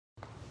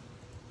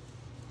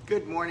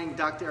Good morning,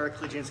 Dr. Eric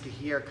Klajinski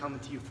here, coming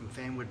to you from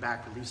Fanwood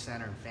Back Relief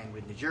Center in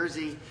Fanwood, New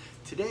Jersey.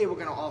 Today we're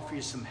going to offer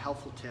you some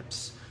helpful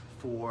tips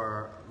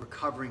for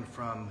recovering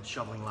from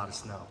shoveling a lot of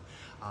snow.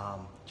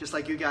 Just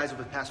like you guys,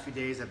 over the past few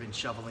days I've been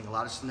shoveling a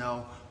lot of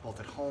snow, both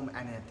at home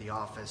and at the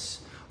office.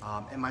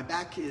 And my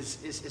back has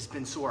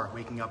been sore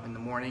waking up in the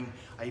morning.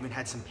 I even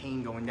had some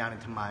pain going down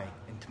into my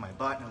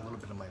butt and a little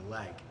bit of my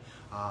leg,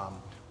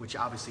 which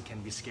obviously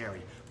can be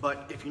scary.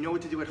 But if you know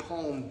what to do at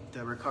home,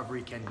 the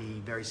recovery can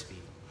be very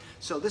speedy.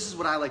 So this is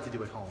what I like to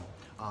do at home.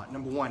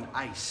 Number one,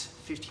 ice,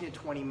 15 to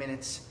 20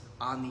 minutes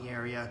on the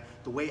area.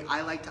 The way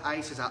I like to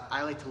ice is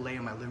I like to lay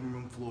on my living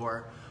room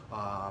floor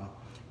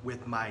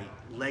with my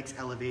legs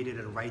elevated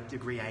at a right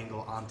degree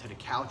angle onto the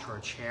couch or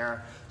a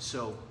chair.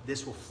 So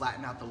this will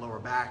flatten out the lower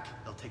back.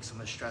 It'll take some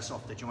of the stress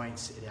off the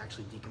joints. It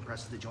actually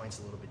decompresses the joints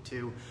a little bit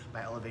too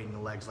by elevating the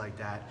legs like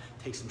that.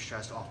 Take some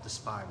stress off the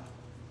spine.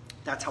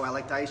 That's how I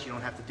like to ice. You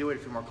don't have to do it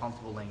if you're more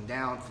comfortable laying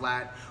down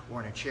flat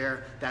or in a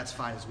chair. That's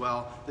fine as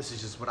well. This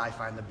is just what I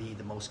find to be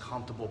the most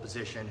comfortable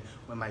position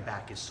when my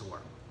back is sore.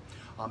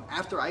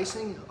 After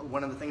icing,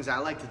 one of the things I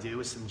like to do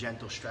is some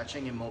gentle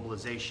stretching and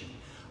mobilization.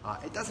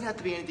 It doesn't have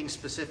to be anything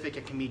specific.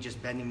 It can be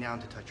just bending down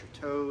to touch your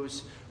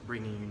toes,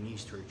 bringing your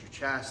knees towards your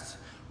chest,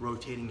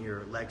 rotating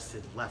your legs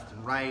to the left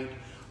and right,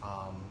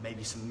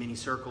 maybe some mini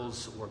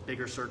circles or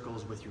bigger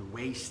circles with your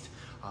waist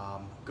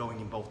going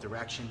in both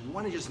directions. You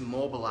want to just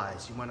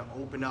mobilize. You want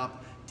to open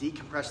up,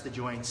 decompress the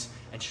joints,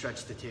 and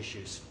stretch the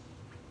tissues.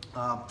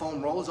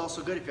 Foam roll is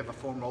also good if you have a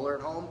foam roller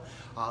at home.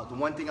 The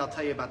one thing I'll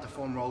tell you about the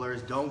foam roller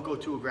is don't go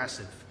too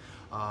aggressive.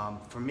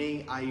 For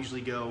me, I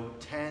usually go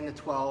 10 to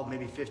 12,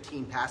 maybe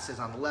 15 passes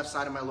on the left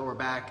side of my lower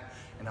back,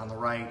 and on the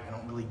right, I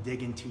don't really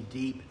dig in too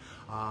deep,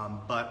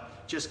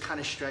 but just kind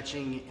of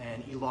stretching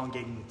and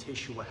elongating the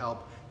tissue will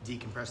help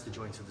decompress the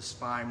joints of the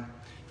spine.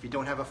 If you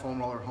don't have a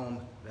foam roller at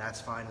home, that's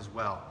fine as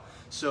well.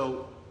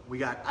 So we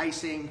got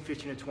icing,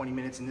 15 to 20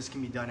 minutes, and this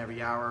can be done every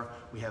hour.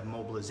 We have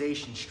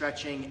mobilization,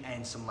 stretching,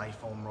 and some light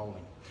foam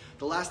rolling.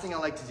 The last thing I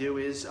like to do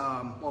is,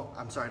 well,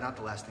 I'm sorry, not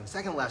the last thing.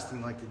 Second last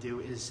thing I like to do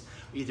is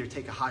either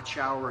take a hot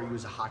shower or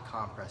use a hot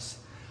compress.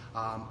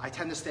 I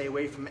tend to stay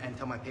away from and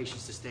tell my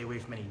patients to stay away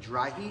from any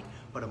dry heat,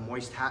 but a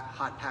moist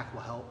hot pack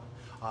will help.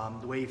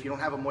 The way if you don't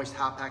have a moist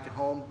hot pack at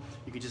home,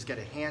 you could just get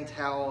a hand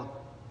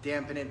towel,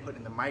 dampen it, put it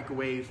in the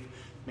microwave,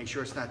 make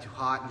sure it's not too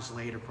hot, and just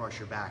lay it across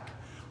your back.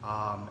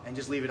 And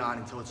just leave it on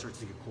until it starts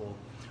to get cool.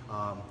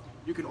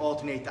 You can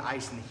alternate the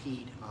ice and the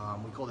heat.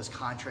 We call this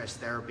contrast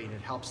therapy, and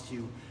it helps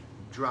to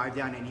drive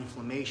down any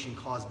inflammation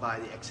caused by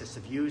the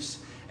excessive use,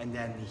 and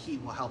then the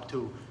heat will help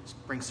to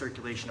bring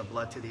circulation of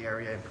blood to the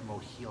area and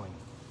promote healing.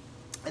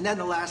 And then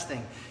the last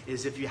thing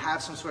is if you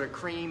have some sort of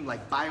cream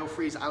like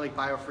BioFreeze, I like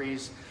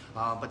BioFreeze,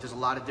 but there's a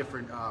lot of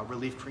different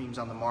relief creams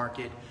on the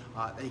market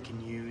that you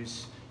can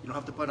use. You don't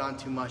have to put on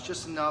too much,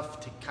 just enough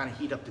to kind of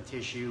heat up the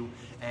tissue,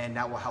 and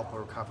that will help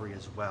with recovery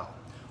as well.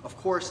 Of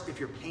course, if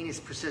your pain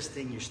is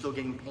persisting, you're still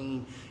getting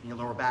pain in your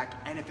lower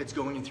back, and if it's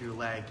going into your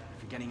leg,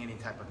 if you're getting any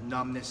type of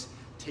numbness,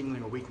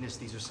 tingling, or weakness,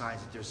 these are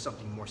signs that there's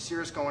something more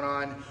serious going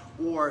on.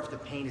 Or if the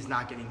pain is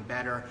not getting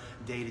better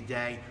day to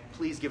day,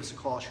 please give us a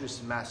call, shoot us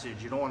a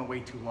message. You don't want to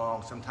wait too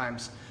long.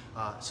 Sometimes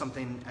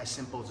something as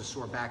simple as a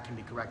sore back can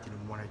be corrected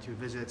in 1 or 2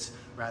 visits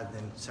rather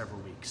than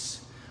several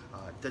weeks.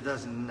 That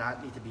does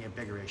not need to be a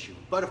bigger issue.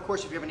 But of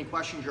course, if you have any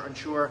questions, you're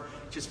unsure,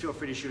 just feel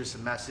free to shoot us a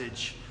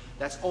message.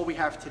 That's all we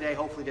have today.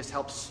 Hopefully this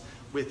helps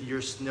with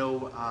your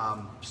snow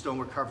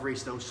recovery,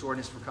 snow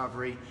soreness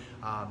recovery.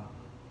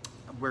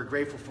 We're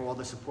grateful for all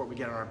the support we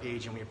get on our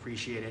page, and we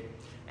appreciate it.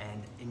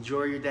 And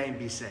enjoy your day and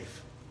be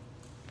safe.